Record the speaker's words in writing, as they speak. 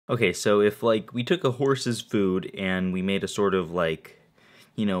Okay, so if, like, we took a horse's food and we made a sort of, like,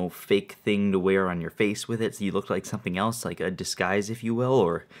 you know, fake thing to wear on your face with it so you look like something else, like a disguise, if you will,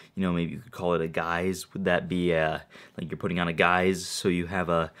 or, you know, maybe you could call it a guise. Would that be, like you're putting on a guise so you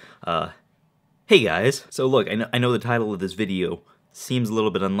have hey guys. So look, I know the title of this video seems a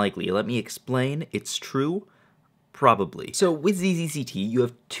little bit unlikely. Let me explain. It's true. Probably. So with ZZCT, you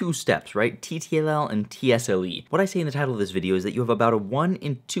have two steps, right? TTLL and TSLE. What I say in the title of this video is that you have about a 1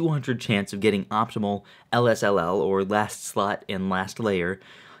 in 200 chance of getting optimal LSLL, or last slot and last layer,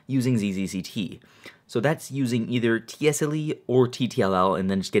 using ZZCT. So that's using either TSLE or TTLL and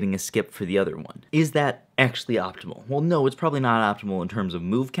then just getting a skip for the other one. Is that actually optimal? Well, no, it's probably not optimal in terms of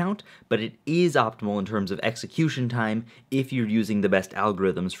move count, but it is optimal in terms of execution time if you're using the best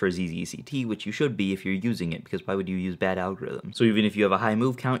algorithms for ZZCT, which you should be if you're using it, because why would you use bad algorithms? So even if you have a high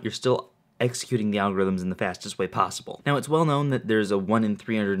move count, you're still executing the algorithms in the fastest way possible. Now, it's well known that there's a 1 in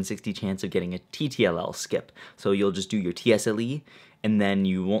 360 chance of getting a TTLL skip, so you'll just do your TSLE, and then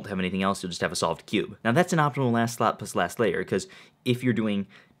you won't have anything else, you'll just have a solved cube. Now that's an optimal last slot plus last layer, because if you're doing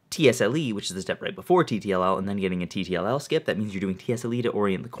TSLE, which is the step right before TTLL, and then getting a TTLL skip, that means you're doing TSLE to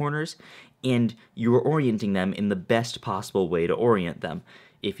orient the corners, and you're orienting them in the best possible way to orient them.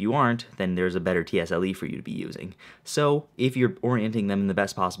 If you aren't, then there's a better TSLE for you to be using. So if you're orienting them in the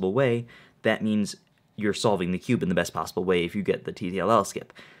best possible way, that means you're solving the cube in the best possible way if you get the TTLL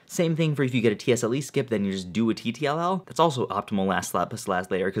skip. Same thing for if you get a TSLE skip, then you just do a TTLL. That's also optimal last slot plus last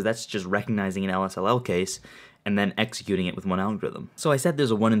layer, because that's just recognizing an LSLL case and then executing it with one algorithm. So I said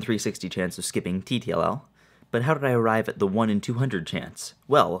there's a 1 in 360 chance of skipping TTLL, but how did I arrive at the 1 in 200 chance?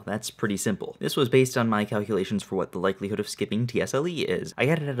 Well, that's pretty simple. This was based on my calculations for what the likelihood of skipping TSLE is. I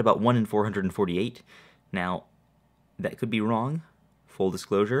got it at about 1 in 448. Now, that could be wrong, full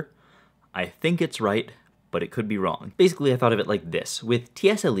disclosure. I think it's right, but it could be wrong. Basically, I thought of it like this. With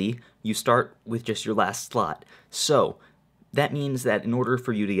TSLE, you start with just your last slot. So that means that in order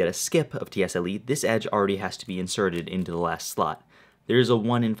for you to get a skip of TSLE, this edge already has to be inserted into the last slot. There's a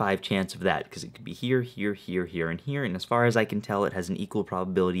 1 in 5 chance of that, because it could be here, here, here, here, and here, and as far as I can tell, it has an equal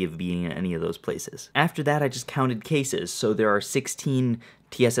probability of being in any of those places. After that, I just counted cases. So there are 16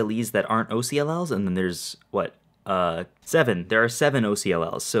 TSLEs that aren't OCLLs, and then there's, what, 7. There are 7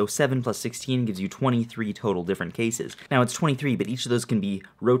 OCLLs, so 7 plus 16 gives you 23 total different cases. Now it's 23, but each of those can be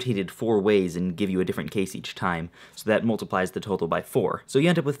rotated 4 ways and give you a different case each time, so that multiplies the total by 4. So you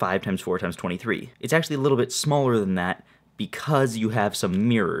end up with 5 times 4 times 23. It's actually a little bit smaller than that because you have some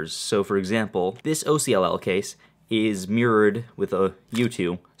mirrors. So for example, this OCLL case is mirrored with a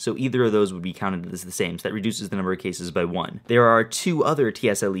U2, so either of those would be counted as the same, so that reduces the number of cases by 1. There are 2 other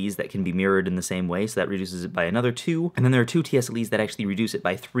TSLEs that can be mirrored in the same way, so that reduces it by another 2, and then there are 2 TSLEs that actually reduce it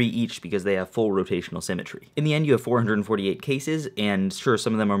by 3 each because they have full rotational symmetry. In the end, you have 448 cases, and sure,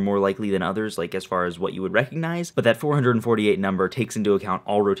 some of them are more likely than others, like as far as what you would recognize, but that 448 number takes into account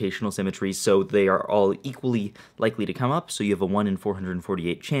all rotational symmetries, so they are all equally likely to come up, so you have a 1 in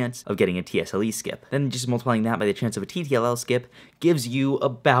 448 chance of getting a TSLE skip. Then just multiplying that by the chance of a TTLL skip gives you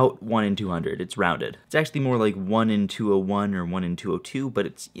about 1 in 200. It's rounded. It's actually more like 1 in 201 or 1 in 202,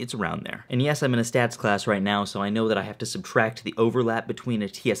 but it's around there. And yes, I'm in a stats class right now, so I know that I have to subtract the overlap between a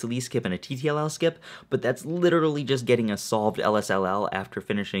TSLE skip and a TTLL skip, but that's literally just getting a solved LSLL after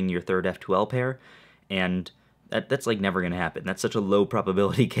finishing your third F2L pair, and that's like never gonna happen. That's such a low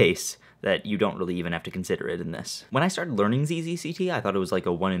probability case that you don't really even have to consider it in this. When I started learning ZZCT, I thought it was like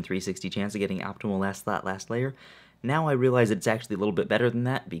a 1 in 360 chance of getting optimal last slot, last layer. Now I realize it's actually a little bit better than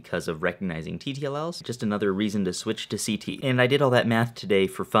that because of recognizing TTLLs. Just another reason to switch to CT. And I did all that math today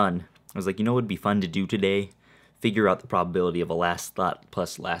for fun. I was like, you know what would be fun to do today? Figure out the probability of a last slot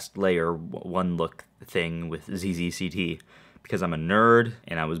plus last layer one look thing with ZZCT. Because I'm a nerd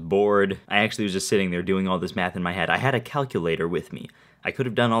and I was bored. I actually was just sitting there doing all this math in my head. I had a calculator with me. I could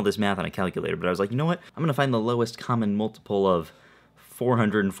have done all this math on a calculator, but I was like, you know what? I'm gonna find the lowest common multiple of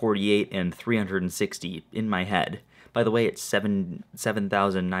 448 and 360 in my head. By the way, it's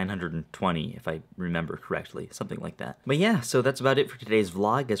 7,920, if I remember correctly, something like that. But yeah, so that's about it for today's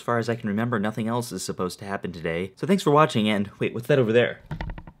vlog. As far as I can remember, nothing else is supposed to happen today. So thanks for watching, and wait, what's that over there?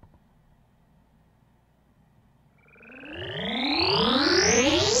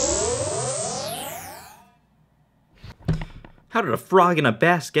 How did a frog and a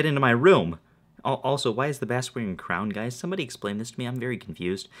bass get into my room? Also, why is the bass wearing a crown, guys? Somebody explain this to me, I'm very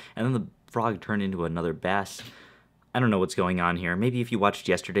confused. And then the frog turned into another bass. I don't know what's going on here. Maybe if you watched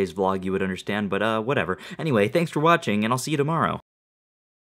yesterday's vlog you would understand, but whatever. Anyway, thanks for watching, and I'll see you tomorrow.